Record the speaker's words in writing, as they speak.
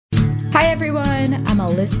Hi, everyone. I'm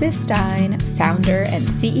Elizabeth Stein, founder and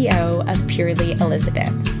CEO of Purely Elizabeth.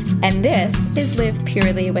 And this is Live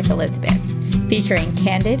Purely with Elizabeth, featuring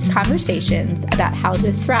candid conversations about how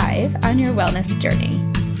to thrive on your wellness journey.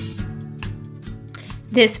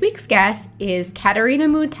 This week's guest is Katerina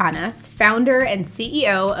Mountaos, founder and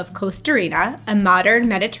CEO of Kosterina, a modern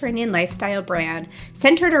Mediterranean lifestyle brand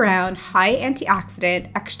centered around high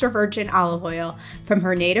antioxidant extra virgin olive oil from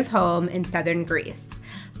her native home in southern Greece.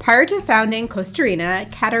 Prior to founding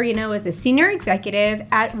Kosterina, Katerina was a senior executive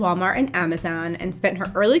at Walmart and Amazon and spent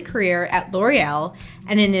her early career at L'Oreal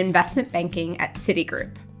and in investment banking at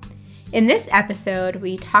Citigroup. In this episode,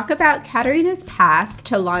 we talk about Katerina's path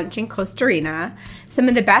to launching Kosterina, some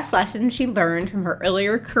of the best lessons she learned from her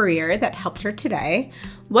earlier career that helped her today,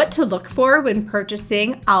 what to look for when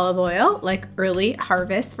purchasing olive oil, like early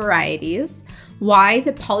harvest varieties, why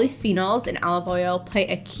the polyphenols in olive oil play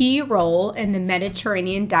a key role in the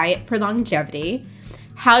Mediterranean diet for longevity,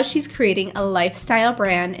 how she's creating a lifestyle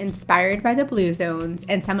brand inspired by the Blue Zones,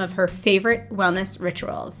 and some of her favorite wellness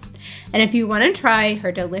rituals. And if you want to try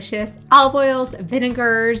her delicious olive oils,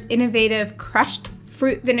 vinegars, innovative crushed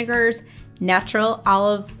fruit vinegars, natural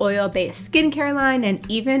olive oil-based skincare line, and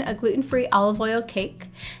even a gluten-free olive oil cake,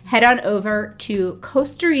 head on over to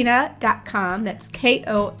kosterina.com, that's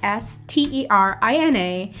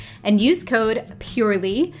Kosterina, and use code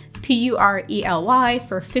PURELY, PURELY,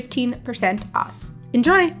 for 15% off.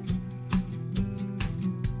 Enjoy!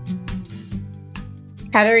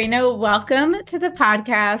 Katerina, welcome to the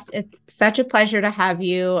podcast. It's such a pleasure to have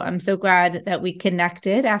you. I'm so glad that we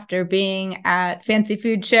connected after being at Fancy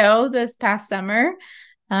Food Show this past summer,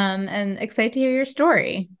 and excited to hear your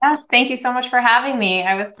story. Yes, thank you so much for having me.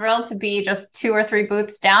 I was thrilled to be just 2 or 3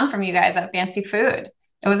 booths down from you guys at Fancy Food.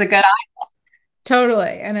 It was a good eye.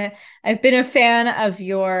 Totally. And I've been a fan of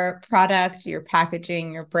your product, your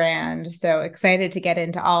packaging, your brand. So excited to get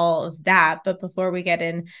into all of that. But before we get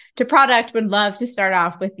into product, would love to start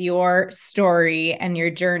off with your story and your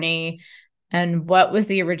journey. And what was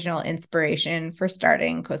the original inspiration for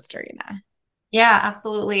starting Kosterina? Yeah,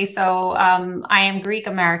 absolutely. So I am Greek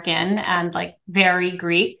American and very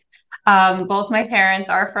Greek. Both my parents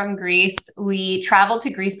are from Greece. We traveled to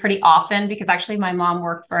Greece pretty often because actually my mom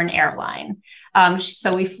worked for an airline.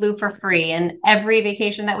 So we flew for free, and every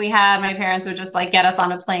vacation that we had, my parents would just get us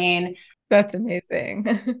on a plane. That's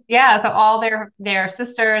amazing. Yeah. So all their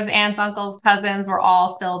sisters, aunts, uncles, cousins were all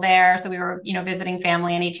still there. So we were, visiting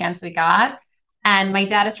family any chance we got. And my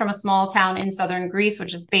dad is from a small town in southern Greece,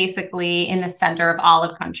 which is basically in the center of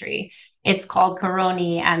olive country. It's called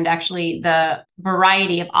Koroni, and actually the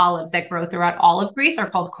variety of olives that grow throughout all of Greece are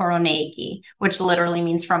called Koroneiki, which literally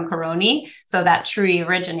means from Koroni. So that tree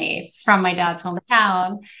originates from my dad's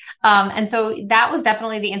hometown. And so that was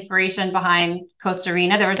definitely the inspiration behind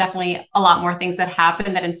Kosterina. There were definitely a lot more things that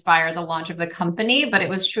happened that inspired the launch of the company, but it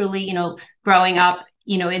was truly, growing up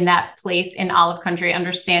in that place in olive country,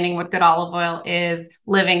 understanding what good olive oil is,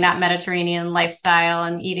 living that Mediterranean lifestyle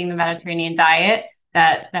and eating the Mediterranean diet.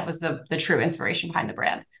 That was the true inspiration behind the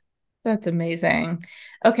brand. That's amazing.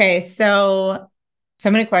 Okay, so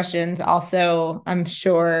many questions. Also, I'm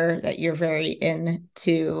sure that you're very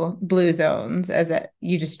into Blue Zones,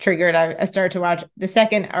 you just triggered. I started to watch the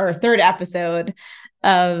second or third episode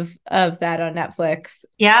of that on Netflix.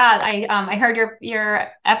 Yeah, I heard your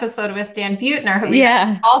episode with Dan Buettner, who we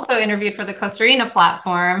also interviewed for the Kosterina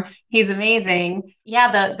platform. He's amazing.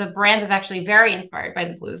 Yeah, the brand is actually very inspired by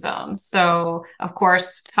the Blue Zones. So, of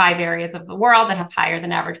course, 5 areas of the world that have higher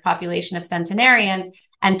than average population of centenarians,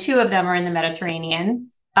 and 2 of them are in the Mediterranean.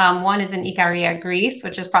 One is in Ikaria, Greece,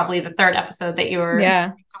 which is probably the third episode that you were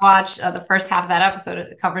to watch. The first half of that episode,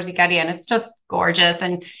 it covers Ikaria, and it's just gorgeous.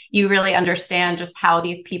 And you really understand just how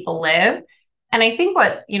these people live. And I think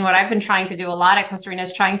what I've been trying to do a lot at Kosterina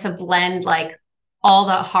is trying to blend all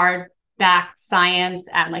the hard-backed science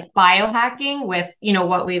and biohacking with,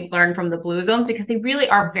 what we've learned from the Blue Zones, because they really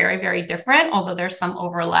are very, very different, although there's some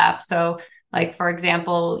overlap. So for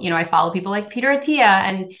example, I follow people like Peter Attia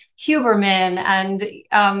and Huberman and,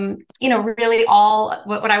 really all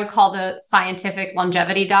what I would call the scientific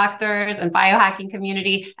longevity doctors and biohacking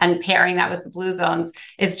community, and pairing that with the Blue Zones.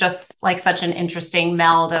 It's just such an interesting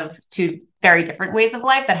meld of 2 very different ways of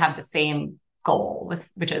life that have the same goal,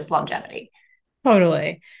 which is longevity.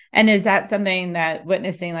 Totally. And is that something that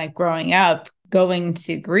witnessing, growing up, going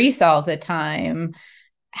to Greece all the time,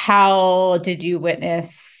 how did you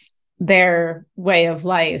witness their way of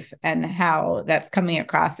life and how that's coming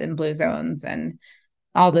across in Blue Zones and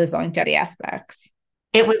all those longevity aspects?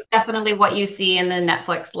 It was definitely what you see in the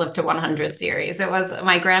Netflix Live to 100 series. It was,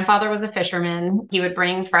 my grandfather was a fisherman. He would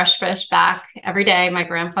bring fresh fish back every day. My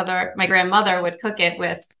grandmother would cook it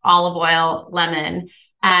with olive oil, lemon,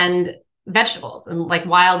 and vegetables and like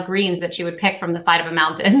wild greens that she would pick from the side of a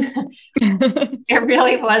mountain. It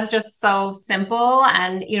really was just so simple.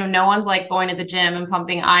 And, no one's like going to the gym and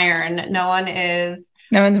pumping iron. No one's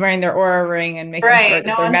wearing their Oura ring and making sure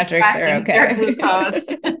that their metrics are okay. Their glucose.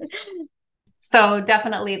 So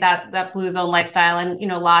definitely that blue zone lifestyle and,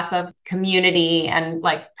 lots of community and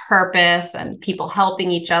like purpose and people helping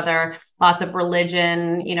each other, lots of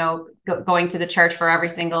religion, going to the church for every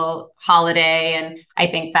single holiday. And I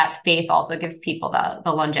think that faith also gives people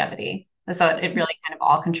the longevity. So it really kind of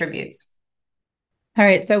all contributes. All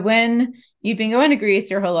right. So when you've been going to Greece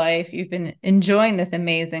your whole life, you've been enjoying this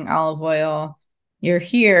amazing olive oil, you're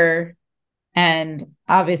here. And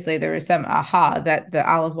obviously there was some aha that the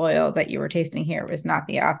olive oil that you were tasting here was not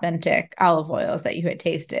the authentic olive oils that you had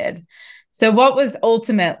tasted. So what was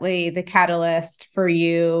ultimately the catalyst for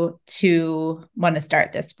you to want to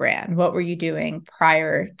start this brand? What were you doing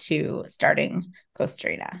prior to starting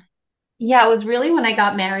Kosterina? Yeah, it was really when I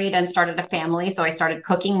got married and started a family. So I started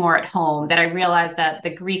cooking more at home that I realized that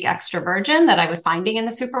the Greek extra virgin that I was finding in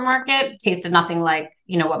the supermarket tasted nothing like,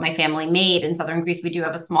 what my family made in southern Greece. We do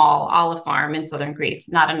have a small olive farm in southern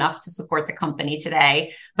Greece, not enough to support the company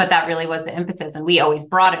today, but that really was the impetus. And we always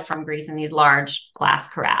brought it from Greece in these large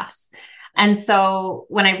glass carafes. And so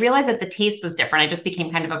when I realized that the taste was different, I just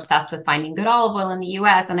became kind of obsessed with finding good olive oil in the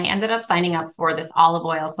US. And I ended up signing up for this olive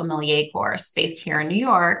oil sommelier course based here in New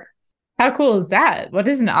York. How cool is that? What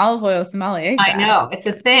is an olive oil sommelier class? I know, it's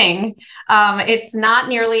a thing. It's not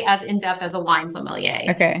nearly as in-depth as a wine sommelier.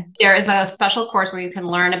 Okay. There is a special course where you can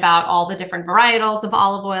learn about all the different varietals of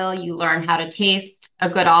olive oil. You learn how to taste a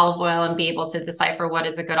good olive oil and be able to decipher what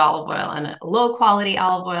is a good olive oil and a low quality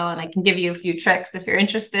olive oil. And I can give you a few tricks if you're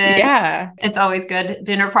interested. Yeah. It's always good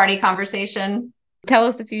dinner party conversation. Tell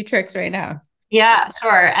us a few tricks right now. Yeah,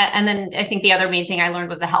 sure. And then I think the other main thing I learned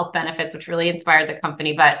was the health benefits, which really inspired the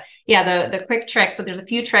company. But yeah, the quick tricks. So there's a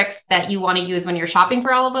few tricks that you want to use when you're shopping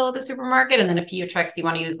for olive oil at the supermarket, and then a few tricks you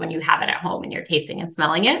want to use when you have it at home and you're tasting and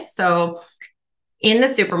smelling it. So in the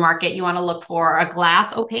supermarket, you want to look for a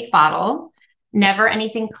glass opaque bottle, never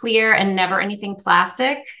anything clear and never anything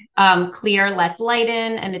plastic. Clear lets light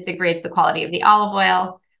in and it degrades the quality of the olive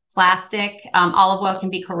oil. Plastic, olive oil can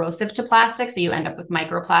be corrosive to plastic, so you end up with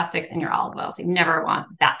microplastics in your olive oil. So you never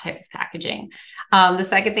want that type of packaging. The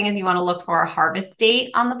second thing is you want to look for a harvest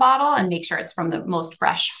date on the bottle and make sure it's from the most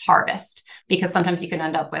fresh harvest, because sometimes you can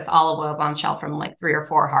end up with olive oils on shelf from like 3 or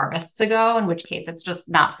 4 harvests ago, in which case it's just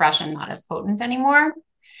not fresh and not as potent anymore.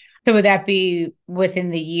 So would that be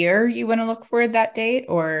within the year you want to look for that date,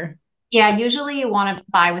 or? Yeah, usually you want to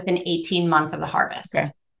buy within 18 months of the harvest. Okay.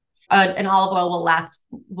 An olive oil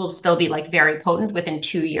will still be like very potent within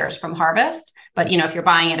 2 years from harvest. But, if you're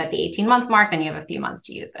buying it at the 18-month mark, then you have a few months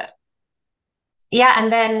to use it. Yeah.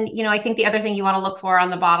 And then, I think the other thing you want to look for on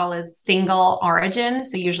the bottle is single origin.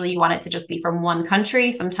 So usually you want it to just be from one country.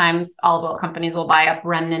 Sometimes olive oil companies will buy up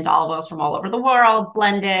remnant olive oils from all over the world,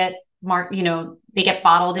 blend it, they get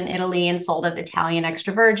bottled in Italy and sold as Italian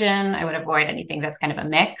extra virgin. I would avoid anything that's kind of a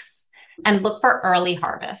mix, and look for early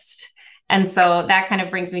harvest. And so that kind of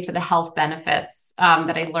brings me to the health benefits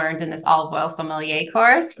that I learned in this olive oil sommelier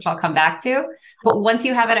course, which I'll come back to. But once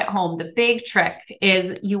you have it at home, the big trick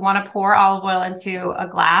is you want to pour olive oil into a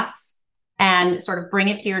glass and sort of bring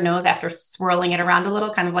it to your nose after swirling it around a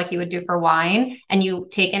little, kind of like you would do for wine. And you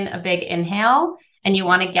take in a big inhale, and you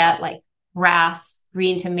want to get like grass,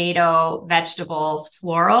 green tomato, vegetables,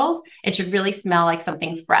 florals. It should really smell like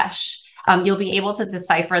something fresh. You'll be able to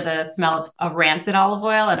decipher the smell of rancid olive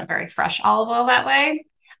oil and a very fresh olive oil that way.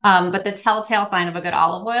 But the telltale sign of a good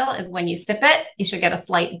olive oil is when you sip it, you should get a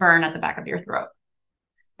slight burn at the back of your throat.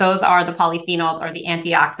 Those are the polyphenols or the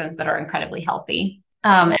antioxidants that are incredibly healthy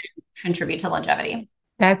and contribute to longevity.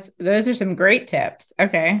 Those are some great tips.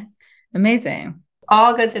 Okay. Amazing.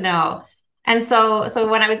 All good to know. And so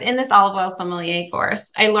when I was in this olive oil sommelier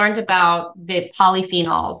course, I learned about the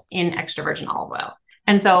polyphenols in extra virgin olive oil.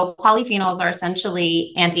 And so polyphenols are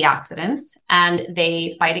essentially antioxidants, and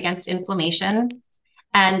they fight against inflammation.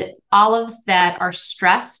 And olives that are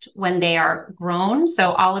stressed when they are grown,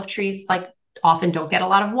 so olive trees often don't get a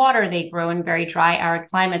lot of water. They grow in very dry, arid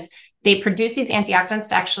climates. They produce these antioxidants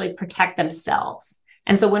to actually protect themselves.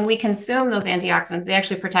 And so when we consume those antioxidants, they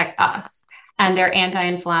actually protect us, and they're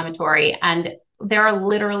anti-inflammatory. And there are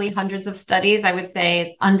literally hundreds of studies. I would say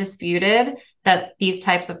it's undisputed that these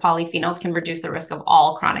types of polyphenols can reduce the risk of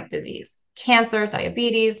all chronic disease, cancer,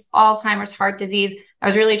 diabetes, Alzheimer's, heart disease. I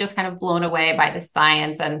was really just kind of blown away by the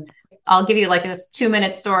science. And I'll give you like this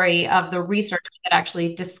 2-minute story of the researcher that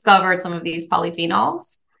actually discovered some of these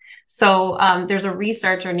polyphenols. So there's a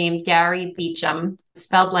researcher named Gary Beecham,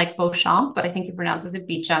 spelled like Beauchamp, but I think he pronounces it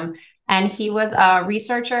Beecham. And he was a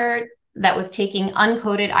researcher that was taking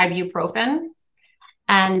uncoated ibuprofen.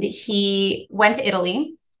 And he went to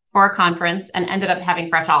Italy for a conference and ended up having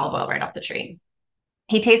fresh olive oil right off the tree.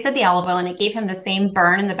 He tasted the olive oil and it gave him the same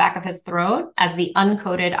burn in the back of his throat as the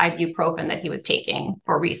uncoated ibuprofen that he was taking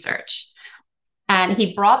for research. And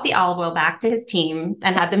he brought the olive oil back to his team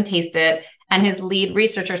and had them taste it. And his lead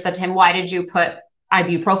researcher said to him, "Why did you put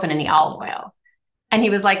ibuprofen in the olive oil?" And he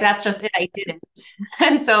was like, "That's just it. I didn't."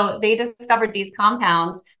 And so they discovered these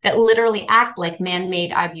compounds that literally act like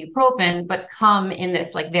man-made ibuprofen, but come in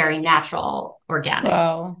this like very natural organic.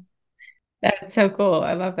 Wow. That's so cool.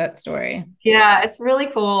 I love that story. Yeah, it's really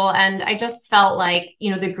cool. And I just felt like,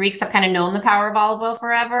 the Greeks have kind of known the power of olive oil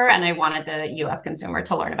forever. And I wanted the US consumer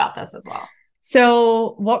to learn about this as well.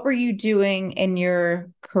 So what were you doing in your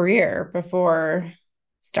career before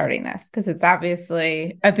starting this? Because it's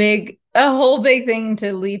obviously a whole big thing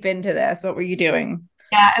to leap into this. What were you doing?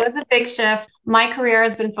 Yeah, it was a big shift. My career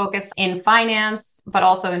has been focused in finance, but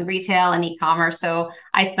also in retail and e-commerce. So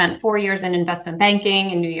I spent 4 years in investment banking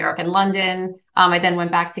in New York and London. I then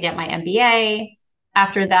went back to get my MBA.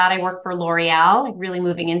 After that, I worked for L'Oreal, really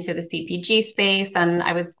moving into the CPG space. And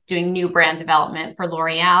I was doing new brand development for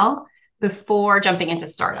L'Oreal before jumping into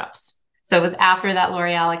startups. So it was after that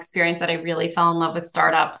L'Oreal experience that I really fell in love with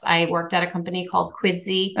startups. I worked at a company called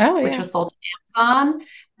Quidsy, which was sold to Amazon.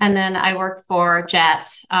 And then I worked for Jet.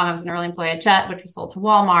 I was an early employee at Jet, which was sold to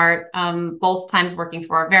Walmart. Both times working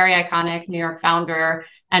for a very iconic New York founder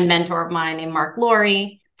and mentor of mine named Mark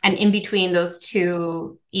Laurie. And in between those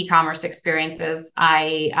two e-commerce experiences,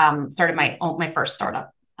 I started my first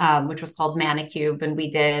startup, which was called Manicube. And we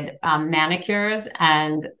did manicures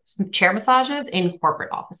and some chair massages in corporate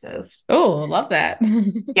offices. Oh, love that.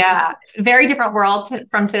 Yeah. Very different world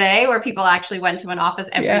from today where people actually went to an office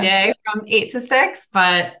every day from 8 to 6.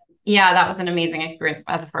 But yeah, that was an amazing experience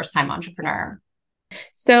as a first-time entrepreneur.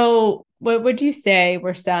 So what would you say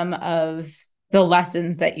were some of the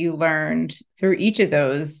lessons that you learned through each of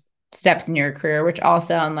those steps in your career, which all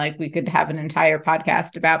sound like we could have an entire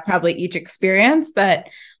podcast about probably each experience, but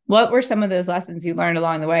what were some of those lessons you learned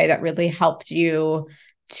along the way that really helped you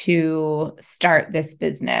to start this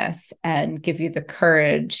business and give you the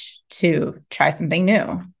courage to try something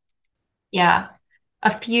new? Yeah,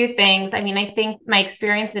 a few things. I mean, I think my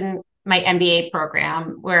experience in my MBA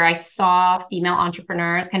program, where I saw female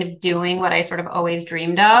entrepreneurs kind of doing what I sort of always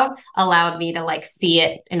dreamed of, allowed me to like see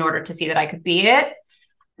it in order to see that I could be it.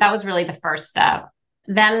 That was really the first step.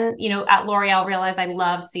 Then, at L'Oreal, realized I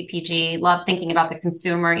loved CPG, loved thinking about the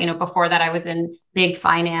consumer. Before that, I was in big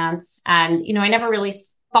finance and, I never really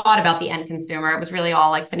thought about the end consumer. It was really all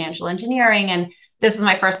like financial engineering. And this was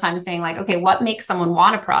my first time saying like, okay, what makes someone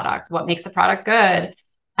want a product? What makes a product good?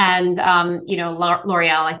 And,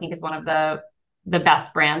 L'Oreal, I think, is one of the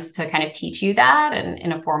best brands to kind of teach you that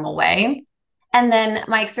in a formal way. And then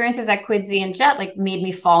my experiences at Quidsy and Jet like made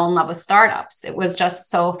me fall in love with startups. It was just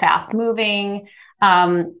so fast moving.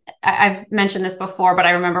 I've mentioned this before, but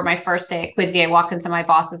I remember my first day at Quidsy, I walked into my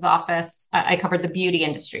boss's office. I covered the beauty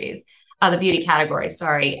industries, the beauty category,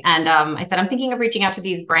 sorry. And I said, "I'm thinking of reaching out to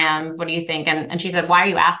these brands. What do you think?" And she said, "Why are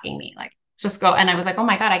you asking me? Like, just go." And I was like, "Oh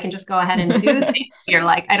my God, I can just go ahead and do things here.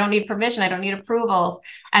 Like, I don't need permission. I don't need approvals."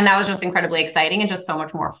 And that was just incredibly exciting and just so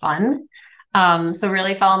much more fun. So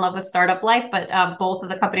really fell in love with startup life, but both of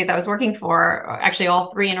the companies I was working for, actually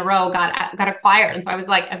all 3 in a row, got acquired. And so I was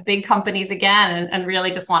like at big companies again and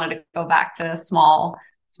really just wanted to go back to small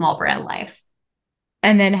brand life.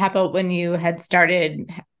 And then how about when you had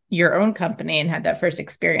started your own company and had that first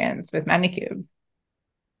experience with Manicube?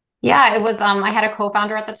 Yeah, it was, I had a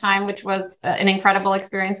co-founder at the time, which was an incredible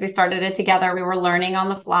experience. We started it together. We were learning on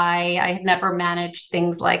the fly. I had never managed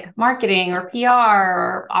things like marketing or PR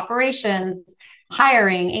or operations,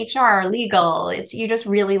 hiring, HR, legal. You just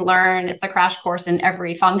really learn. It's a crash course in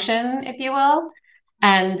every function, if you will.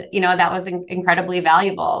 And, that was incredibly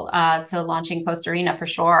valuable to launching Kosterina for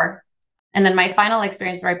sure. And then my final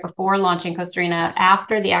experience right before launching Kosterina,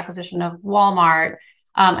 after the acquisition of Walmart,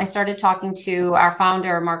 I started talking to our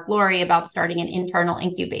founder, Mark Laurie, about starting an internal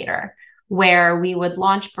incubator where we would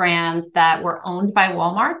launch brands that were owned by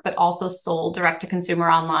Walmart, but also sold direct to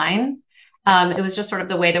consumer online. It was just sort of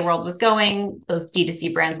the way the world was going. Those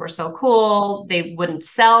D2C brands were so cool. They wouldn't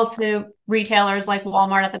sell to retailers like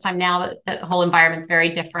Walmart at the time. Now that whole environment's very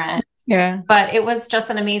different. Yeah. But it was just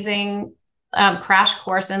an amazing crash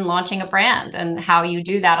course in launching a brand and how you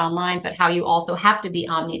do that online, but how you also have to be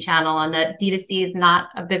omni-channel, and that D2C is not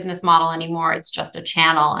a business model anymore. It's just a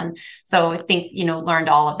channel. And so I think, learned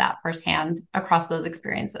all of that firsthand across those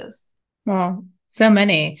experiences. Well, so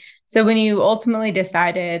many. So when you ultimately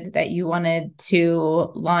decided that you wanted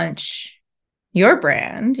to launch your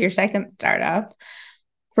brand, your second startup,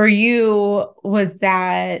 for you, was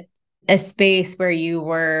that a space where you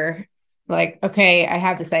were like, okay, I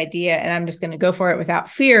have this idea and I'm just going to go for it without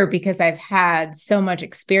fear because I've had so much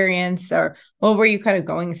experience? Or what were you kind of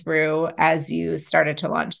going through as you started to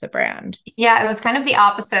launch the brand? Yeah, it was kind of the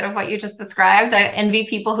opposite of what you just described. I envy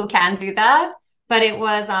people who can do that. But it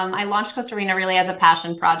was, I launched Kosterina really as a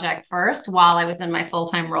passion project first while I was in my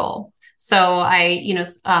full-time role. So I,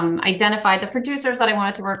 identified the producers that I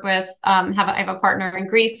wanted to work with. I have a partner in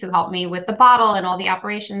Greece who helped me with the bottle and all the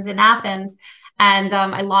operations in Athens. And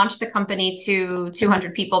I launched the company to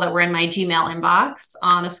 200 people that were in my Gmail inbox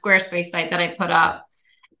on a Squarespace site that I put up.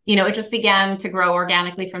 It just began to grow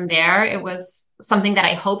organically from there. It was something that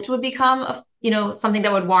I hoped would become, something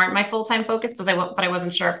that would warrant my full-time focus, but I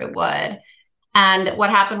wasn't sure if it would. And what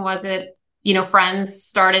happened was friends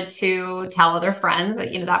started to tell other friends that,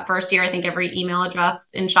 that first year, I think every email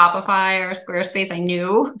address in Shopify or Squarespace I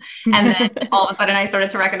knew. And then all of a sudden I started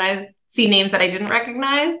to see names that I didn't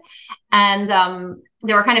recognize. And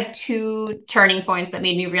there were kind of two turning points that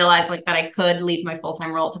made me realize that I could leave my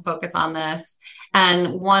full-time role to focus on this.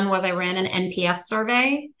 And one was I ran an NPS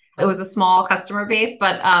survey. It was a small customer base,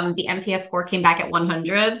 but the NPS score came back at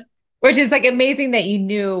 100. Which is amazing that you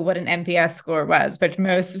knew what an NPS score was, but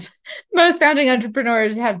most founding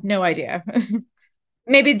entrepreneurs have no idea.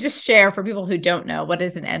 Maybe just share for people who don't know, what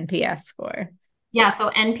is an NPS score? Yeah, so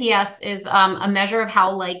NPS is a measure of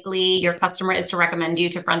how likely your customer is to recommend you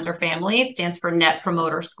to friends or family. It stands for Net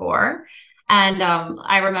Promoter Score. And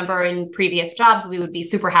I remember in previous jobs, we would be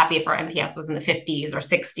super happy if our NPS was in the 50s or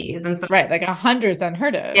 60s. And so, right, 100 is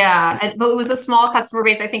unheard of. Yeah, but it was a small customer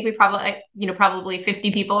base. I think we probably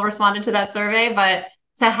 50 people responded to that survey. But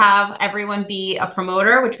to have everyone be a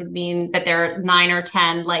promoter, which would mean that they're 9 or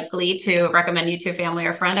 10 likely to recommend you to a family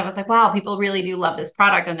or friend, I was like, wow, people really do love this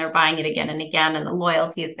product and they're buying it again and again, and the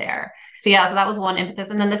loyalty is there. So that was one impetus.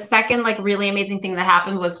 And then the second really amazing thing that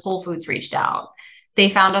happened was Whole Foods reached out. They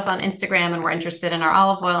found us on Instagram and were interested in our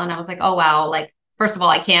olive oil. And I was like, oh, wow. First of all,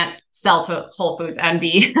 I can't sell to Whole Foods and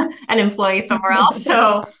be an employee somewhere else.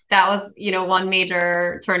 So that was, one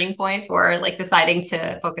major turning point for deciding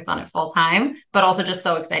to focus on it full time, but also just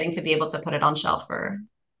so exciting to be able to put it on shelf for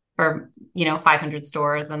 500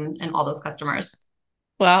 stores and all those customers.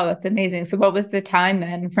 Wow, that's amazing. So what was the time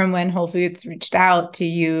then from when Whole Foods reached out to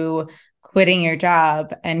you quitting your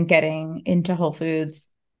job and getting into Whole Foods?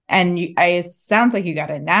 And it sounds like you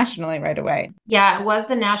got it nationally right away. Yeah, it was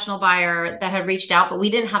the national buyer that had reached out, but we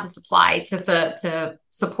didn't have the supply to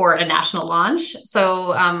support a national launch.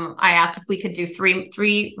 So I asked if we could do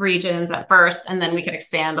three regions at first, and then we could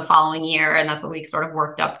expand the following year. And that's what we sort of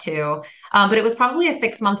worked up to. But it was probably a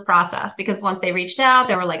 6-month process, because once they reached out,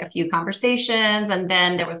 there were a few conversations, and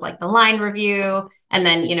then there was the line review. And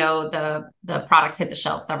then, the products hit the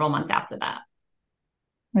shelf several months after that.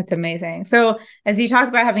 That's amazing. So as you talk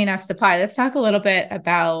about having enough supply, let's talk a little bit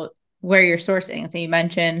about where you're sourcing. So you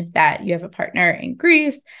mentioned that you have a partner in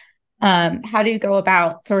Greece. How do you go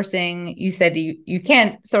about sourcing? You said you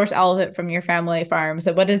can't source all of it from your family farm.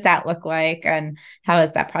 So what does that look like? And how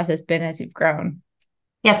has that process been as you've grown?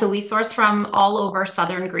 Yeah, so we source from all over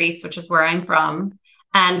southern Greece, which is where I'm from.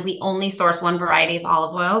 And we only source one variety of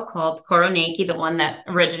olive oil called Koroniki, the one that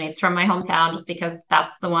originates from my hometown, just because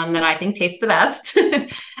that's the one that I think tastes the best.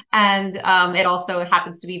 And it also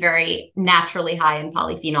happens to be very naturally high in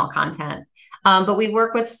polyphenol content. But we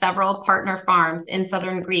work with several partner farms in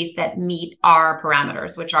southern Greece that meet our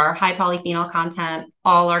parameters, which are high polyphenol content,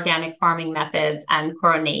 all organic farming methods, and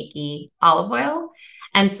Koroniki olive oil.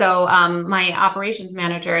 And so my operations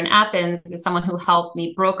manager in Athens is someone who helped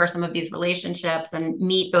me broker some of these relationships and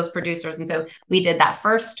meet those producers. And so we did that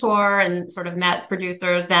first tour and sort of met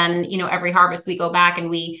producers. Then, every harvest we go back and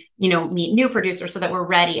we, meet new producers so that we're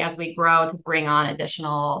ready as we grow to bring on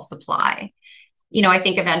additional supply. I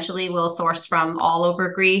think eventually we'll source from all over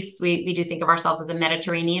Greece. We do think of ourselves as a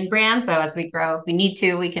Mediterranean brand. So as we grow, if we need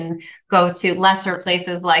to, we can go to lesser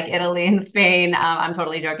places like Italy and Spain. I'm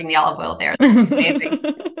totally joking. The olive oil there is amazing.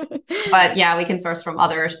 But yeah, we can source from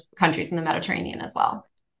other countries in the Mediterranean as well.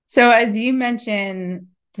 So as you mentioned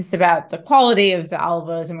just about the quality of the olive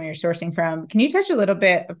oils and where you're sourcing from, can you touch a little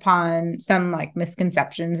bit upon some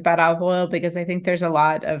misconceptions about olive oil? Because I think there's a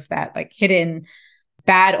lot of that hidden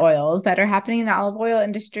bad oils that are happening in the olive oil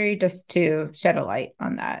industry, just to shed a light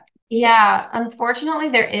on that. Yeah, unfortunately,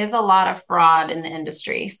 there is a lot of fraud in the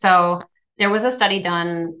industry. So there was a study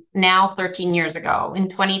done now 13 years ago in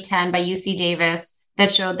 2010 by UC Davis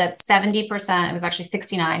that showed that 70%, it was actually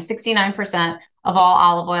 69% of all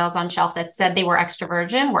olive oils on shelf that said they were extra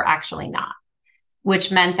virgin were actually not, which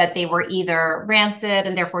meant that they were either rancid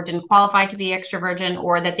and therefore didn't qualify to be extra virgin,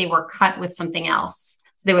 or that they were cut with something else.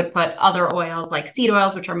 So they would put other oils like seed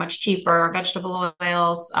oils, which are much cheaper, vegetable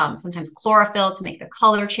oils, sometimes chlorophyll to make the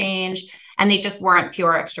color change. And they just weren't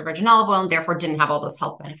pure extra virgin olive oil and therefore didn't have all those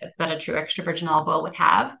health benefits that a true extra virgin olive oil would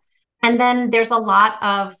have. And then there's a lot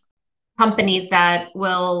of companies that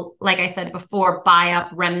will, like I said before, buy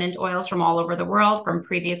up remnant oils from all over the world from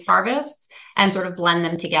previous harvests and sort of blend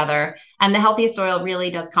them together. And the healthiest oil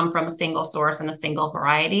really does come from a single source and a single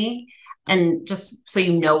variety. And just so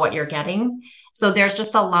you know what you're getting. So there's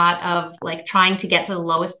just a lot of like trying to get to the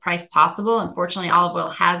lowest price possible. Unfortunately, olive oil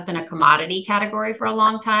has been a commodity category for a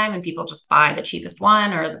long time, and people just buy the cheapest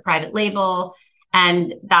one or the private label.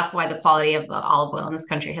 And that's why the quality of the olive oil in this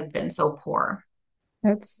country has been so poor.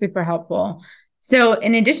 That's super helpful. So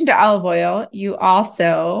in addition to olive oil, you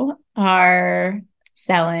also are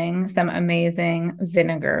selling some amazing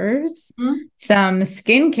vinegars, some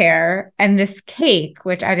skincare, and this cake,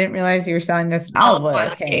 which I didn't realize you were selling this olive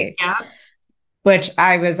oil cake, yeah. Which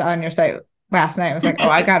I was on your site last night. I was like, oh,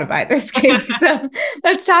 I got to buy this cake. So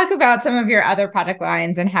let's talk about some of your other product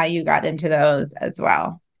lines and how you got into those as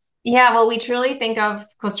well. Yeah, well, we truly think of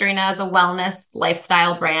Kosterina as a wellness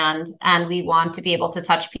lifestyle brand, and we want to be able to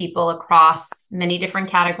touch people across many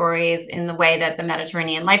different categories in the way that the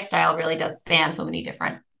Mediterranean lifestyle really does span so many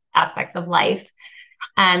different aspects of life.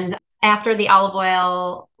 And after the olive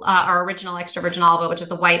oil, our original extra virgin olive oil, which is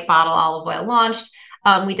the white bottle olive oil, launched,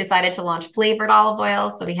 we decided to launch flavored olive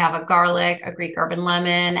oils. So we have a garlic, a Greek urban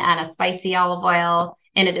lemon, and a spicy olive oil,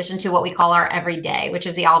 in addition to what we call our everyday, which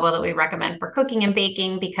is the olive oil that we recommend for cooking and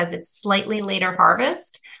baking because it's slightly later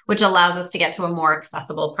harvest, which allows us to get to a more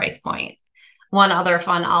accessible price point. One other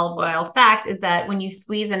fun olive oil fact is that when you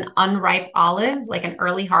squeeze an unripe olive, like an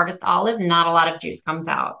early harvest olive, not a lot of juice comes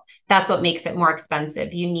out. That's what makes it more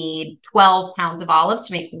expensive. You need 12 pounds of olives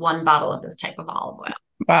to make one bottle of this type of olive oil.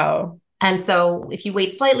 Wow. And so if you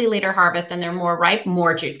wait slightly later harvest and they're more ripe,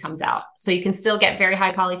 more juice comes out. So you can still get very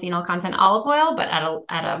high polyphenol content olive oil, but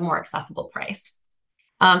at a more accessible price.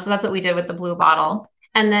 So that's what we did with the blue bottle.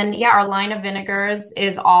 And then, yeah, our line of vinegars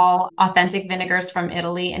is all authentic vinegars from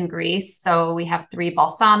Italy and Greece. So we have 3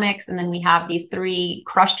 balsamics, and then we have these 3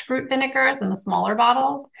 crushed fruit vinegars in the smaller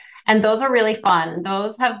bottles. And those are really fun.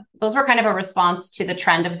 Those were kind of a response to the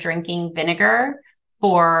trend of drinking vinegar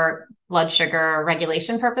for blood sugar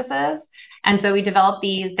regulation purposes. And so we developed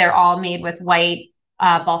these. They're all made with white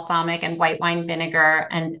balsamic and white wine vinegar,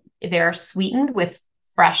 and they're sweetened with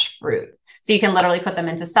fresh fruit. So you can literally put them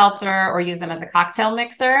into seltzer or use them as a cocktail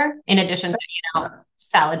mixer, in addition to,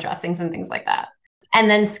 salad dressings and things like that. And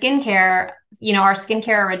then skincare, our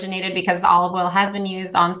skincare originated because olive oil has been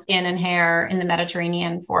used on skin and hair in the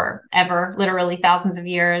Mediterranean forever, literally thousands of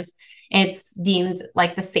years. It's deemed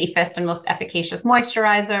like the safest and most efficacious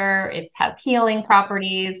moisturizer. It has healing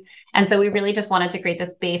properties. And so we really just wanted to create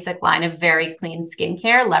this basic line of very clean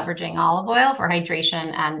skincare, leveraging olive oil for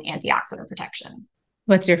hydration and antioxidant protection.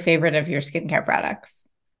 What's your favorite of your skincare products?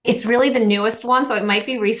 It's really the newest one, so it might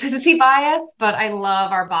be recency bias, but I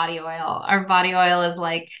love our body oil. Our body oil is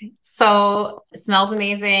it smells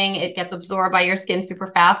amazing. It gets absorbed by your skin super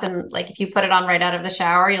fast. And if you put it on right out of the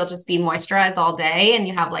shower, you'll just be moisturized all day and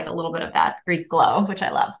you have a little bit of that Greek glow, which I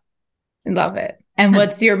love. Love it. And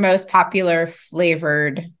what's your most popular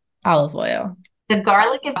flavored olive oil? The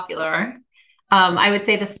garlic is popular. I would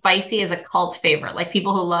say the spicy is a cult favorite.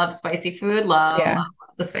 People who love spicy food love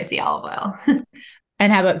the spicy olive oil.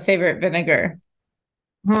 And how about favorite vinegar?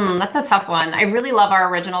 That's a tough one. I really love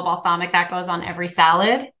our original balsamic that goes on every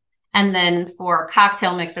salad. And then for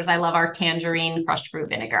cocktail mixers, I love our tangerine crushed fruit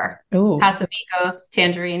vinegar. Ooh. Casamigos,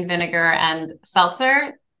 tangerine vinegar, and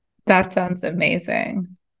seltzer. That sounds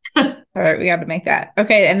amazing. All right, we got to make that.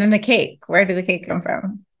 Okay, and then the cake. Where did the cake come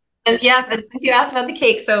from? And yes, and since you asked about the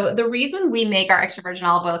cake, so the reason we make our extra virgin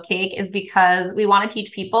olive oil cake is because we want to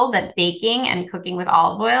teach people that baking and cooking with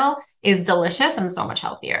olive oil is delicious and so much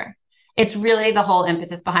healthier. It's really the whole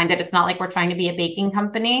impetus behind it. It's not like we're trying to be a baking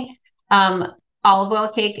company. Olive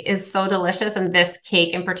oil cake is so delicious, and this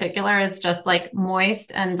cake in particular is just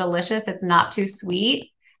moist and delicious. It's not too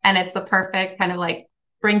sweet, and it's the perfect kind of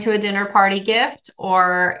bring to a dinner party gift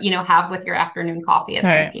or, have with your afternoon coffee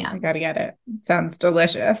at 3 p.m. I gotta get it. Sounds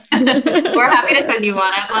delicious. We're happy to send you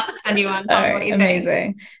one. I'd love to send you one. Tell me what you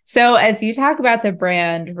amazing. think. So as you talk about the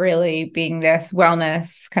brand really being this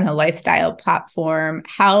wellness kind of lifestyle platform,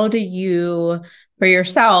 how do you, for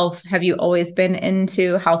yourself, have you always been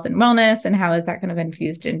into health and wellness, and how is that kind of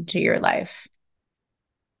infused into your life?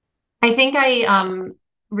 I think I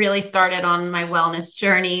really started on my wellness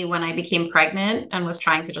journey when I became pregnant and was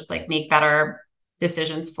trying to just like make better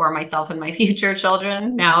decisions for myself and my future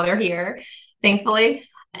children. Now they're here, thankfully.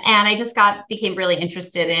 And I just became really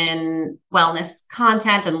interested in wellness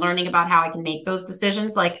content and learning about how I can make those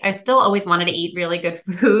decisions. Like I still always wanted to eat really good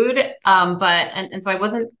food. And so I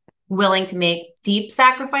wasn't willing to make deep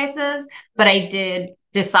sacrifices, but I did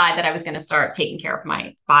decide that I was going to start taking care of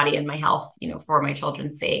my body and my health, for my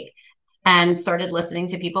children's sake. And started listening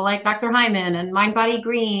to people like Dr. Hyman and Mind Body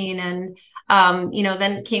Green, and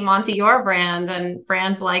then came onto your brand and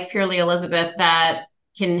brands like Purely Elizabeth that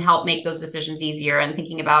can help make those decisions easier, and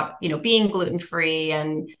thinking about being gluten-free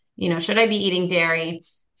and should I be eating dairy.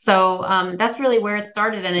 So that's really where it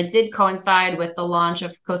started, and it did coincide with the launch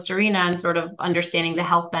of Kosterina and sort of understanding the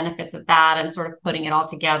health benefits of that and sort of putting it all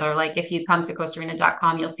together. Like if you come to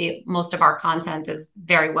kosterina.com, you'll see most of our content is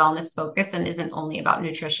very wellness focused and isn't only about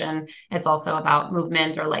nutrition. It's also about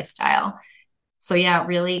movement or lifestyle. So yeah, it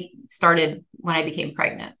really started when I became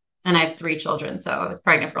pregnant, and I have 3 children. So I was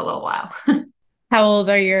pregnant for a little while. How old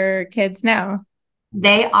are your kids now?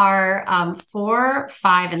 They are 4,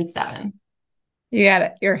 5, and 7. You got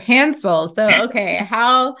it. Your hands full. So, okay.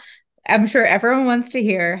 I'm sure everyone wants to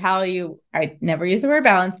hear I never use the word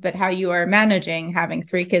balance, but how you are managing having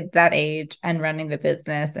 3 kids that age and running the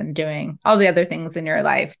business and doing all the other things in your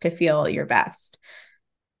life to feel your best.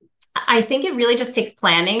 I think it really just takes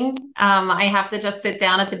planning. I have to just sit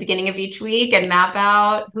down at the beginning of each week and map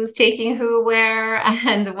out who's taking who where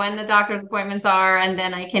and when the doctor's appointments are. And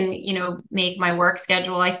then I can, make my work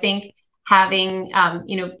schedule. I think having,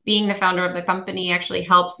 being the founder of the company actually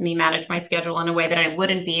helps me manage my schedule in a way that I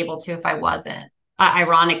wouldn't be able to if I wasn't,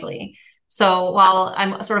 ironically. So while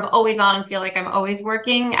I'm sort of always on and feel like I'm always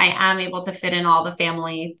working, I am able to fit in all the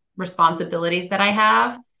family responsibilities that I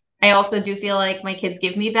have. I also do feel like my kids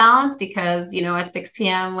give me balance because, at 6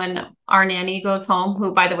 p.m. when our nanny goes home,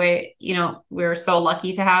 who, by the way, we're so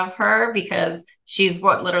lucky to have her because she's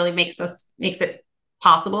what literally makes it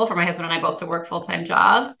possible for my husband and I both to work full-time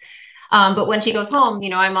jobs. But when she goes home,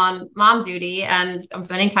 I'm on mom duty and I'm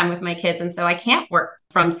spending time with my kids. And so I can't work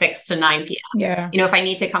from 6 to 9 p.m. Yeah. If I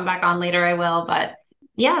need to come back on later, I will. But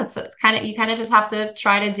yeah, it's you kind of just have to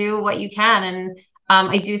try to do what you can. And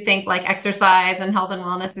I do think like exercise and health and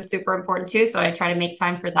wellness is super important too. So I try to make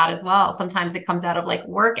time for that as well. Sometimes it comes out of like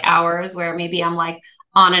work hours where maybe I'm like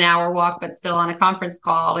on an hour walk, but still on a conference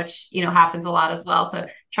call, which, happens a lot as well. So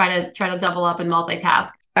try to double up and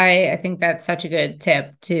multitask. I think that's such a good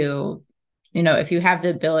tip to, if you have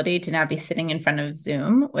the ability to not be sitting in front of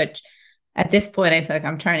Zoom, which at this point, I feel like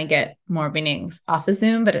I'm trying to get more meetings off of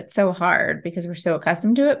Zoom, but it's so hard because we're so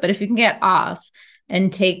accustomed to it. But if you can get off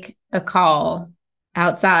and take a call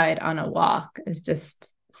outside on a walk is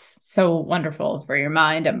just so wonderful for your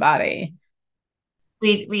mind and body.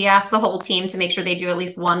 We asked the whole team to make sure they do at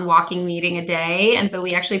least one walking meeting a day. And so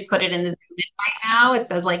we actually put it in the Zoom invite now. It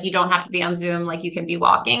says like, you don't have to be on Zoom, like you can be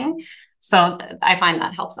walking. So I find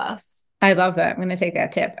that helps us. I love that. I'm going to take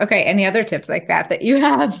that tip. Okay. Any other tips like that you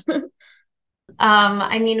have? We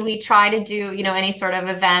try to do, any sort of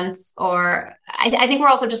events, or I think we're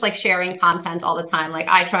also just like sharing content all the time. Like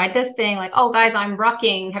I tried this thing, like, oh guys, I'm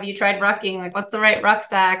rucking. Have you tried rucking? Like, what's the right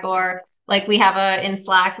rucksack? Or like in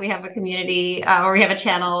Slack, we have a community or we have a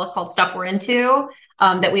channel called Stuff We're Into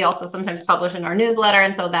that we also sometimes publish in our newsletter.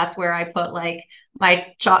 And so that's where I put like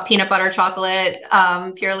my peanut butter chocolate,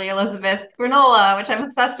 Purely Elizabeth granola, which I'm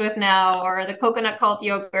obsessed with now, or the coconut cult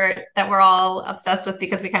yogurt that we're all obsessed with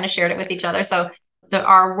because we kind of shared it with each other. So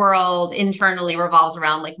our world internally revolves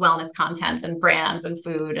around like wellness content and brands and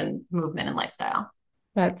food and movement and lifestyle.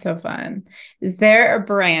 That's so fun. Is there a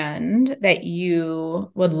brand that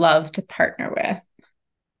you would love to partner with?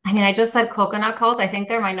 I just said coconut cult. I think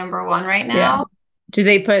they're my number 1 right now. Yeah. Do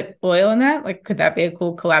they put oil in that? Like, could that be a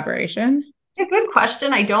cool collaboration? It's a good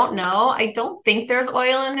question. I don't know. I don't think there's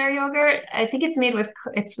oil in their yogurt. I think it's made with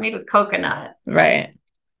coconut. Right.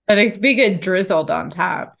 But it could be good drizzled on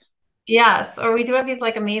top. Yes. Or we do have these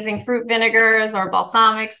like amazing fruit vinegars or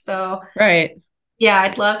balsamics. So right. Yeah,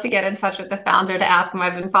 I'd love to get in touch with the founder to ask him.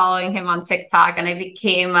 I've been following him on TikTok and I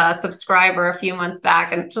became a subscriber a few months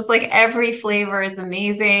back, and just like every flavor is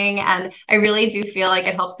amazing. And I really do feel like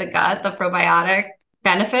it helps the gut. The probiotic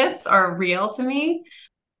benefits are real to me.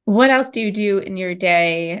 What else do you do in your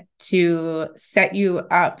day to set you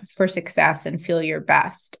up for success and feel your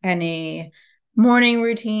best? Any morning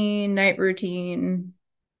routine, night routine?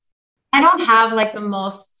 I don't have like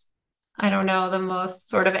I don't know, the most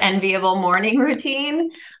sort of enviable morning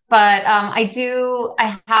routine, but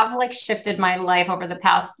I have like shifted my life over the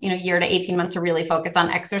past, year to 18 months to really focus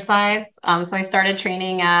on exercise. So I started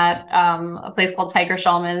training at a place called Tiger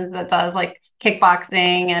Schulman's that does like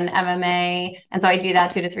kickboxing and MMA. And so I do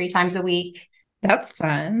that 2 to 3 times a week. That's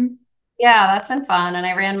fun. Yeah, that's been fun. And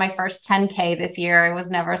I ran my first 10K this year. I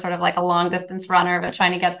was never sort of like a long distance runner, but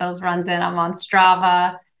trying to get those runs in. I'm on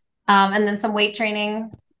Strava. And then some weight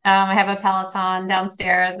training. I have a Peloton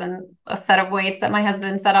downstairs and a set of weights that my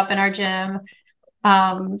husband set up in our gym.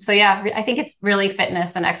 So yeah, I think it's really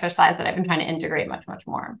fitness and exercise that I've been trying to integrate much, much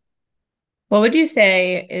more. What would you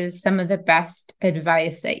say is some of the best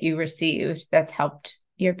advice that you received that's helped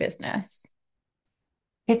your business?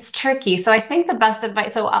 It's tricky. So I think the best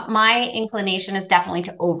advice, my inclination is definitely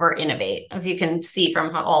to over innovate, as you can see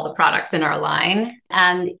from all the products in our line.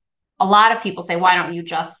 And a lot of people say, why don't you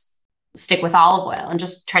just stick with olive oil and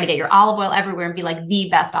just try to get your olive oil everywhere and be like the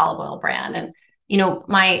best olive oil brand? And,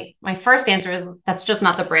 my first answer is that's just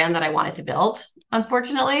not the brand that I wanted to build,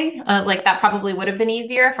 unfortunately. Like that probably would have been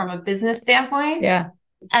easier from a business standpoint. Yeah.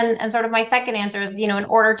 And sort of my second answer is, in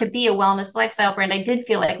order to be a wellness lifestyle brand, I did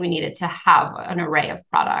feel like we needed to have an array of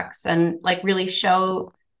products and like really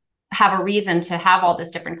have a reason to have all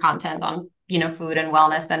this different content on, food and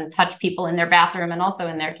wellness and touch people in their bathroom and also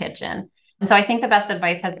in their kitchen. And so I think the best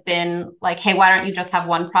advice has been like, hey, why don't you just have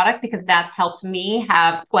one product? Because that's helped me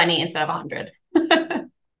have 20 instead of 100.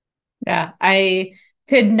 Yeah, I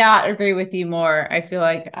could not agree with you more. I feel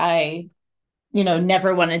like I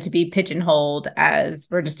never wanted to be pigeonholed as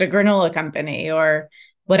we're just a granola company or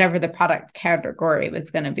whatever the product category was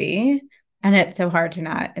going to be. And it's so hard to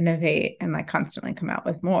not innovate and like constantly come out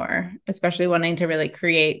with more, especially wanting to really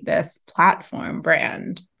create this platform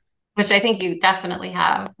brand. Which I think you definitely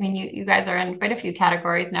have. I mean, you guys are in quite a few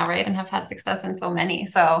categories now, right? And have had success in so many.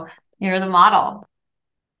 So you're the model.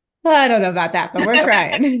 Well, I don't know about that, but we're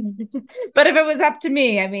trying. But if it was up to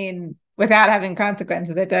me, I mean, without having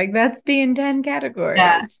consequences, I'd be like, let's be in 10 categories.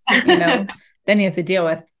 Yes. Then you have to deal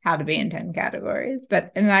with how to be in 10 categories.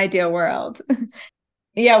 But in an ideal world,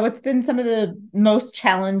 yeah, what's been some of the most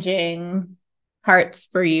challenging parts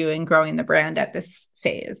for you in growing the brand at this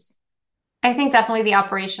phase? I think definitely the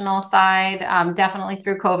operational side. Definitely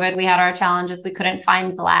through COVID, we had our challenges. We couldn't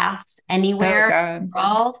find glass anywhere in the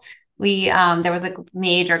world. There was a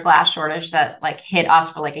major glass shortage that like hit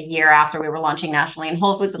us for like a year after we were launching nationally in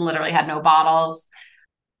Whole Foods and literally had no bottles.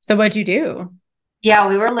 So what'd you do? Yeah,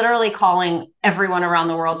 we were literally calling everyone around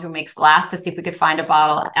the world who makes glass to see if we could find a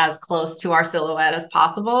bottle as close to our silhouette as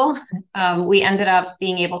possible. We ended up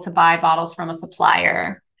being able to buy bottles from a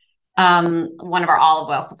supplier, one of our olive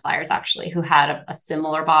oil suppliers actually, who had a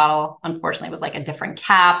similar bottle. Unfortunately, it was like a different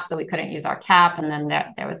cap, so we couldn't use our cap. And then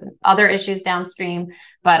there was other issues downstream,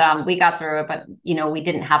 but we got through it. But we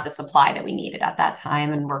didn't have the supply that we needed at that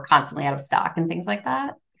time, and we're constantly out of stock and things like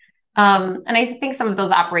that. And I think some of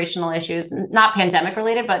those operational issues, not pandemic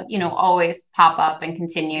related, but always pop up and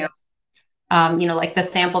continue. Like the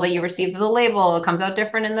sample that you receive of the label, it comes out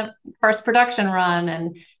different in the first production run,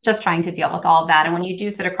 and just trying to deal with all of that. And when you do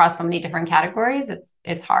sit across so many different categories,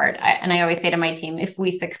 it's hard. I always say to my team, if we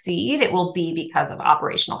succeed, it will be because of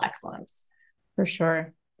operational excellence. For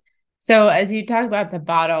sure. So as you talk about the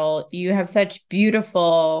bottle, you have such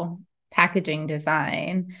beautiful packaging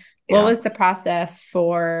design. Yeah. What was the process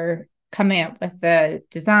for coming up with the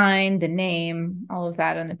design, the name, all of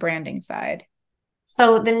that on the branding side?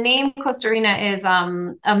 So the name Kosterina is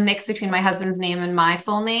a mix between my husband's name and my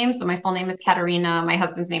full name. So my full name is Katerina. My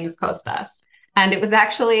husband's name is Kostas. And it was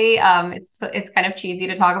actually, it's kind of cheesy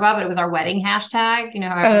to talk about, but it was our wedding hashtag.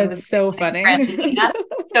 Oh, it's so funny.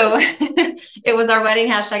 So it was our wedding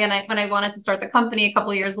hashtag. And when I wanted to start the company a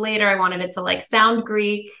couple of years later, I wanted it to like sound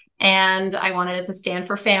Greek, and I wanted it to stand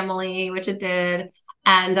for family, which it did.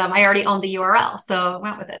 And I already owned the URL, so I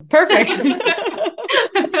went with it. Perfect.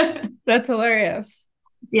 That's hilarious.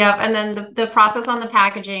 Yeah. And then the process on the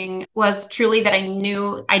packaging was truly that I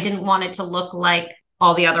knew I didn't want it to look like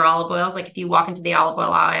all the other olive oils. Like if you walk into the olive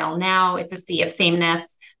oil aisle now, it's a sea of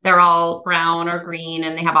sameness. They're all brown or green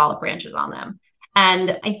and they have olive branches on them.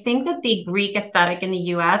 And I think that the Greek aesthetic in the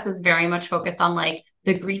US is very much focused on like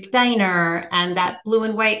the Greek diner and that blue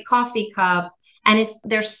and white coffee cup. And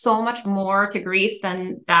there's so much more to Greece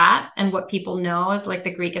than that and what people know as like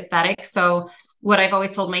the Greek aesthetic. So what I've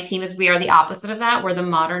always told my team is we are the opposite of that. We're the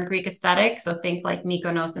modern Greek aesthetic. So think like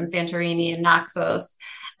Mykonos and Santorini and Naxos.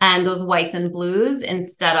 and those whites and blues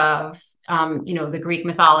instead of, the Greek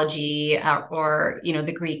mythology or,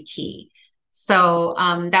 the Greek tea. So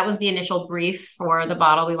that was the initial brief for the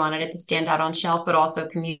bottle. We wanted it to stand out on shelf, but also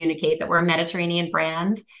communicate that we're a Mediterranean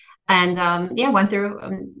brand. And went through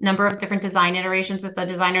a number of different design iterations with the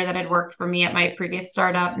designer that had worked for me at my previous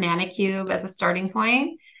startup, Manicube, as a starting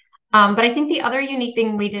point. But I think the other unique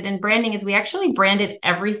thing we did in branding is we actually branded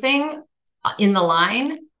everything in the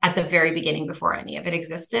line at the very beginning before any of it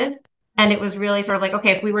existed. And it was really sort of like,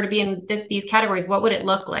 okay, if we were to be in these categories, what would it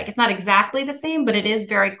look like? It's not exactly the same, but it is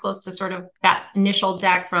very close to sort of that initial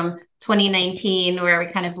deck from 2019, where we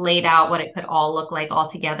kind of laid out what it could all look like all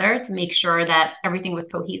together to make sure that everything was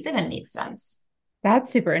cohesive and made sense.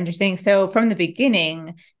 That's super interesting. So from the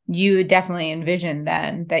beginning, you definitely envisioned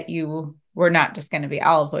then that you were not just going to be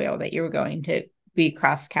olive oil, that you were going to be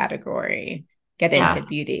cross-category, get into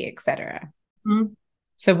beauty, etc. Mm-hmm.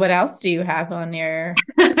 So what else do you have on your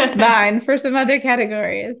mind for some other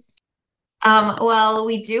categories? Well,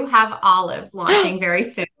 we do have olives launching very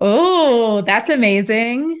soon. Oh, that's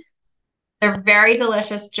amazing. They're very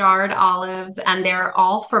delicious jarred olives, and they're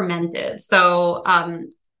all fermented. So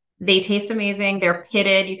they taste amazing. They're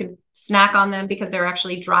pitted. You can snack on them because they're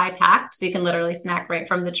actually dry packed. So you can literally snack right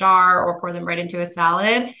from the jar or pour them right into a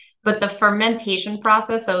salad. But the fermentation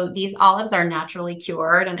process, so these olives are naturally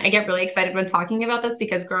cured. And I get really excited when talking about this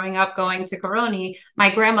because growing up going to Coroni,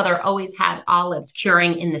 my grandmother always had olives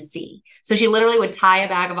curing in the sea. So she literally would tie a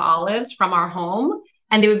bag of olives from our home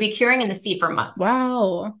and they would be curing in the sea for months.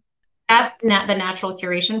 Wow. That's the natural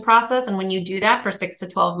curation process. And when you do that for 6 to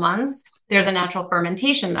 12 months, there's a natural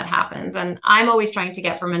fermentation that happens. And I'm always trying to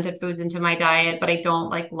get fermented foods into my diet, but I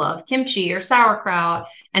don't love kimchi or sauerkraut.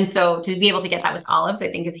 And so to be able to get that with olives, I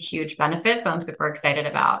think is a huge benefit. So I'm super excited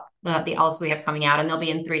about the olives we have coming out, and they'll be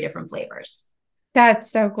in 3 different flavors.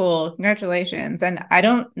 That's so cool. Congratulations. And I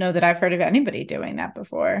don't know that I've heard of anybody doing that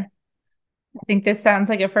before. I think this sounds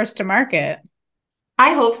like a first to market.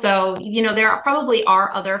 I hope so. There probably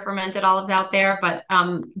are other fermented olives out there, but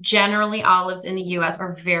generally olives in the US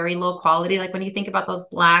are very low quality. Like when you think about those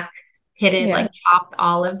black pitted, chopped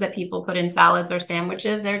olives that people put in salads or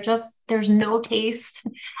sandwiches, there's no taste.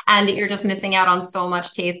 And you're just missing out on so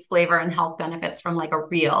much taste, flavor, and health benefits from a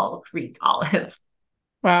real Greek olive.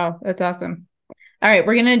 Wow, that's awesome. All right,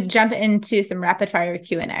 we're going to jump into some rapid fire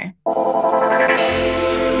Q&A.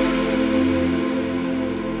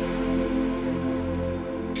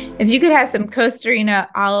 If you could have some Kosterina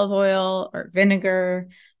olive oil or vinegar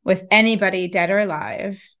with anybody dead or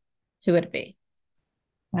alive, who would it be?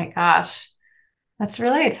 My gosh, that's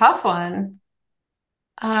really a tough one.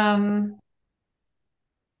 Oprah's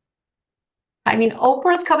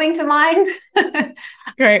coming to mind.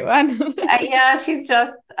 Great one. Yeah, she's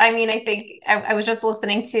just, I think I was just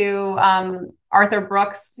listening to Arthur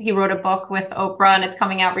Brooks. He wrote a book with Oprah and it's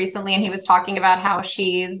coming out recently. And he was talking about how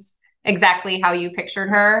she's exactly how you pictured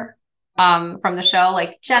her from the show,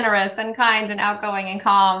 generous and kind and outgoing and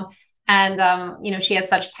calm. And, she had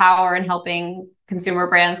such power in helping consumer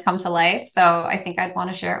brands come to life. So I think I'd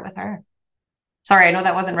want to share it with her. Sorry, I know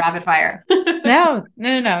that wasn't rapid fire. No.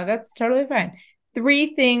 That's totally fine.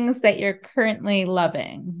 3 things that you're currently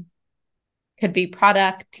loving. Could be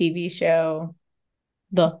product, TV show,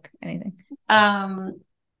 book, anything. I'm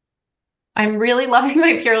really loving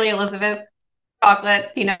my Purely Elizabeth chocolate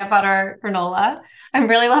peanut butter granola. I'm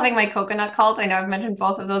really loving my coconut cult. I know I've mentioned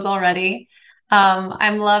both of those already.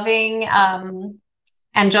 I'm loving,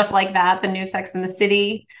 and just like that, the new Sex and the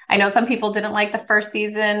City. I know some people didn't like the first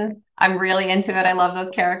season. I'm really into it. I love those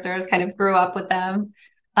characters, kind of grew up with them.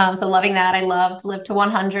 So loving that. I loved Live to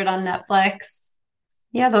 100 on Netflix.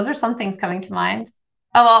 Yeah, those are some things coming to mind.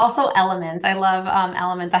 Oh, also Element. I love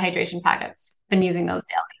Element, the hydration packets. Been using those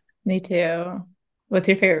daily. Me too. What's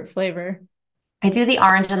your favorite flavor? I do the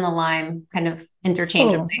orange and the lime kind of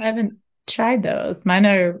interchangeably. I haven't tried those. Mine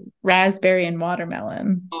are raspberry and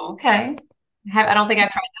watermelon. Okay. I don't think I've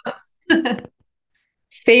tried those.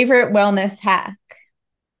 Favorite wellness hack?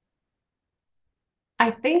 I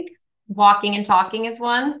think walking and talking is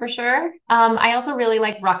one for sure. I also really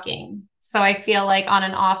like rucking. So I feel like on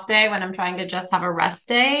an off day when I'm trying to just have a rest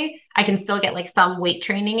day, I can still get some weight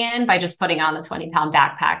training in by just putting on the 20-pound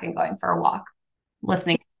backpack and going for a walk,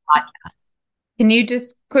 listening to a podcast. Can you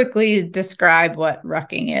just quickly describe what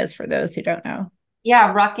rucking is for those who don't know?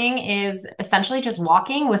 Yeah, rucking is essentially just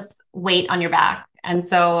walking with weight on your back. And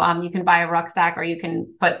so you can buy a rucksack or you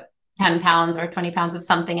can put 10 pounds or 20 pounds of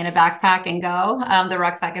something in a backpack and go. The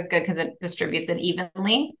rucksack is good because it distributes it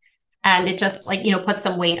evenly. And it just puts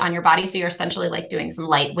some weight on your body. So you're essentially doing some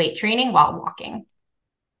light weight training while walking.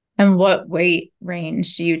 And what weight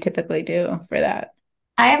range do you typically do for that?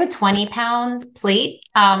 I have a 20-pound plate,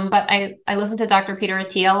 but I listen to Dr. Peter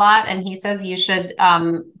Attia a lot, and he says you should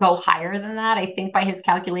go higher than that. I think by his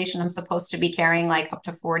calculation, I'm supposed to be carrying like up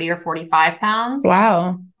to 40 or 45 pounds.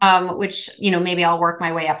 Wow. Which, maybe I'll work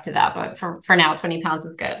my way up to that, but for now, 20 pounds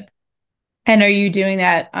is good. And are you doing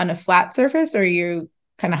that on a flat surface, or are you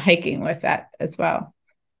kind of hiking with that as well?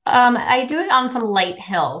 I do it on some light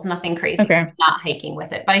hills, nothing crazy. Okay. Not hiking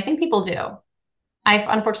with it, but I think people do. I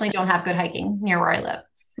unfortunately don't have good hiking near where I live.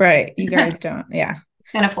 Right. You guys don't. Yeah. It's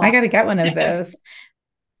kind of fun. I got to get one of those.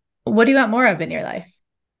 What do you want more of in your life?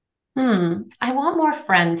 I want more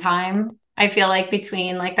friend time. I feel like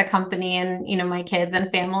between like the company and, my kids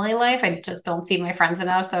and family life, I just don't see my friends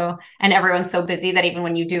enough. So, and everyone's so busy that even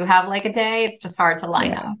when you do have like a day, it's just hard to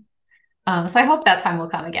line up. So I hope that time will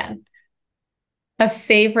come again. A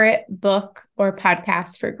favorite book or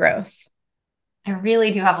podcast for growth? I really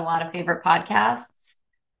do have a lot of favorite podcasts.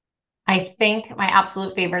 I think my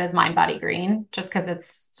absolute favorite is Mind Body Green, just because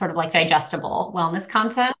it's sort of like digestible wellness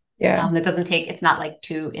content. Yeah. It's not like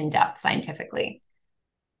too in-depth scientifically.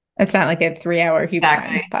 It's not like a 3-hour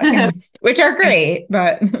Huberman podcast, which are great,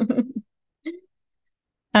 but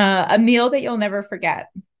a meal that you'll never forget.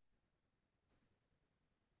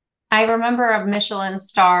 I remember a Michelin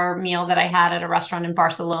star meal that I had at a restaurant in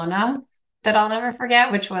Barcelona that I'll never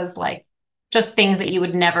forget, which was like just things that you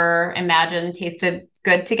would never imagine tasted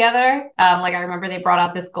good together. Like I remember they brought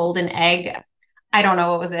out this golden egg. I don't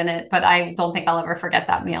know what was in it, but I don't think I'll ever forget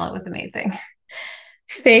that meal. It was amazing.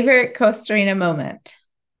 Favorite Kosterina moment?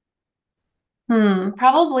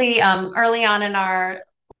 Probably early on in our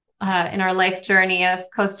life journey of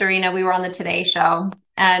Kosterina, we were on the Today Show,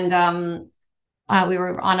 and we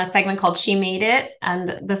were on a segment called She Made It,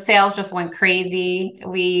 and the sales just went crazy.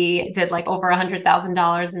 We did like over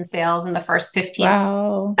 $100,000 in sales in the first 15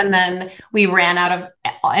 Wow. And then we ran out of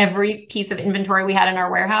every piece of inventory we had in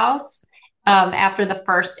our warehouse after the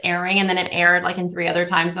first airing, and then it aired like in 3 other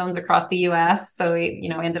time zones across the US. So we,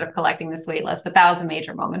 ended up collecting this wait list, but that was a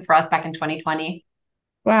major moment for us back in 2020.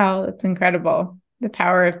 Wow, that's incredible. The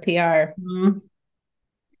power of PR. Mm-hmm.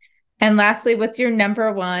 And lastly, what's your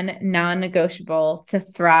number one non-negotiable to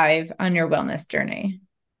thrive on your wellness journey?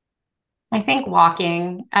 I think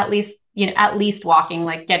walking, at least walking,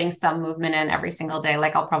 like getting some movement in every single day.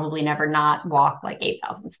 Like I'll probably never not walk like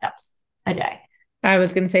 8,000 steps a day. I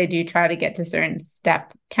was going to say, do you try to get to a certain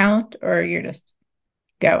step count, or you're just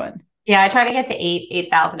going? Yeah, I try to get to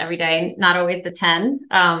 8,000 every day. Not always the 10.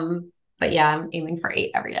 But yeah, I'm aiming for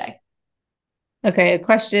 8 every day. Okay, a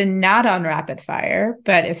question not on rapid fire,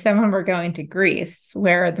 but if someone were going to Greece,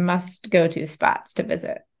 where are the must-go-to spots to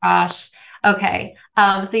visit? Gosh. Okay.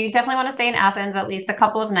 So you definitely want to stay in Athens at least a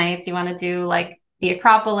couple of nights. You want to do like the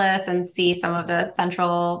Acropolis and see some of the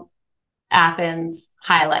central Athens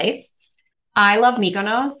highlights. I love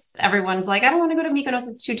Mykonos. Everyone's like, I don't want to go to Mykonos.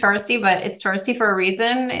 It's too touristy, but it's touristy for a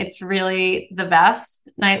reason. It's really the best.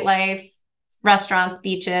 Nightlife, restaurants,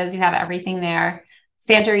 beaches, you have everything there.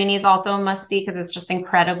 Santorini is also a must-see because it's just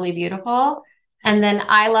incredibly beautiful. And then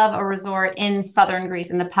I love a resort in southern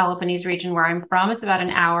Greece, in the Peloponnese region where I'm from. It's about an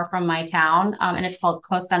hour from my town, and it's called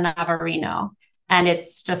Kosterina. And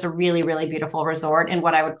it's just a really, really beautiful resort in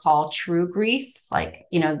what I would call true Greece. Like,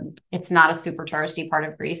 it's not a super touristy part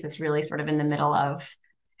of Greece. It's really sort of in the middle of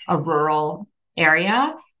a rural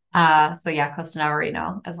area. So yeah,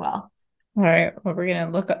 Kosterina as well. All right. Well, we're going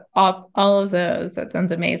to look up all of those. That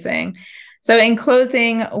sounds amazing. So in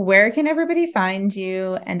closing, where can everybody find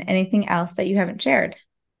you and anything else that you haven't shared?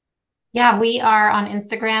 Yeah, we are on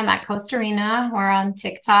Instagram at Kosterina. We're on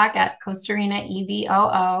TikTok at Kosterina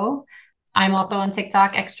EVOO. I'm also on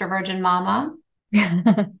TikTok, Extra Virgin Mama.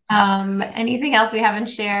 Anything else we haven't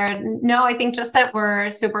shared? No, I think just that we're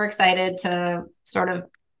super excited to sort of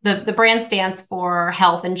the brand stands for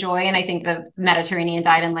health and joy. And I think the Mediterranean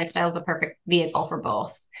diet and lifestyle is the perfect vehicle for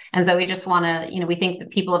both. And so we just want to, we think that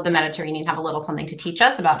people of the Mediterranean have a little something to teach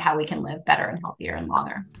us about how we can live better and healthier and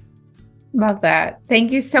longer. Love that.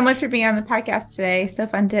 Thank you so much for being on the podcast today. So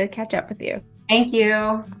fun to catch up with you. Thank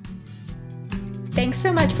you. Thanks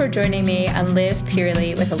so much for joining me on Live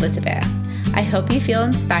Purely with Elizabeth. I hope you feel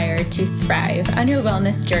inspired to thrive on your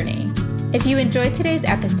wellness journey. If you enjoyed today's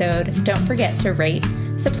episode, don't forget to rate,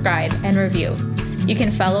 subscribe, and review. You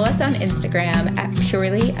can follow us on Instagram at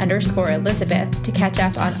purely_Elizabeth to catch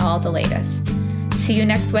up on all the latest. See you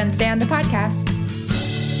next Wednesday on the podcast.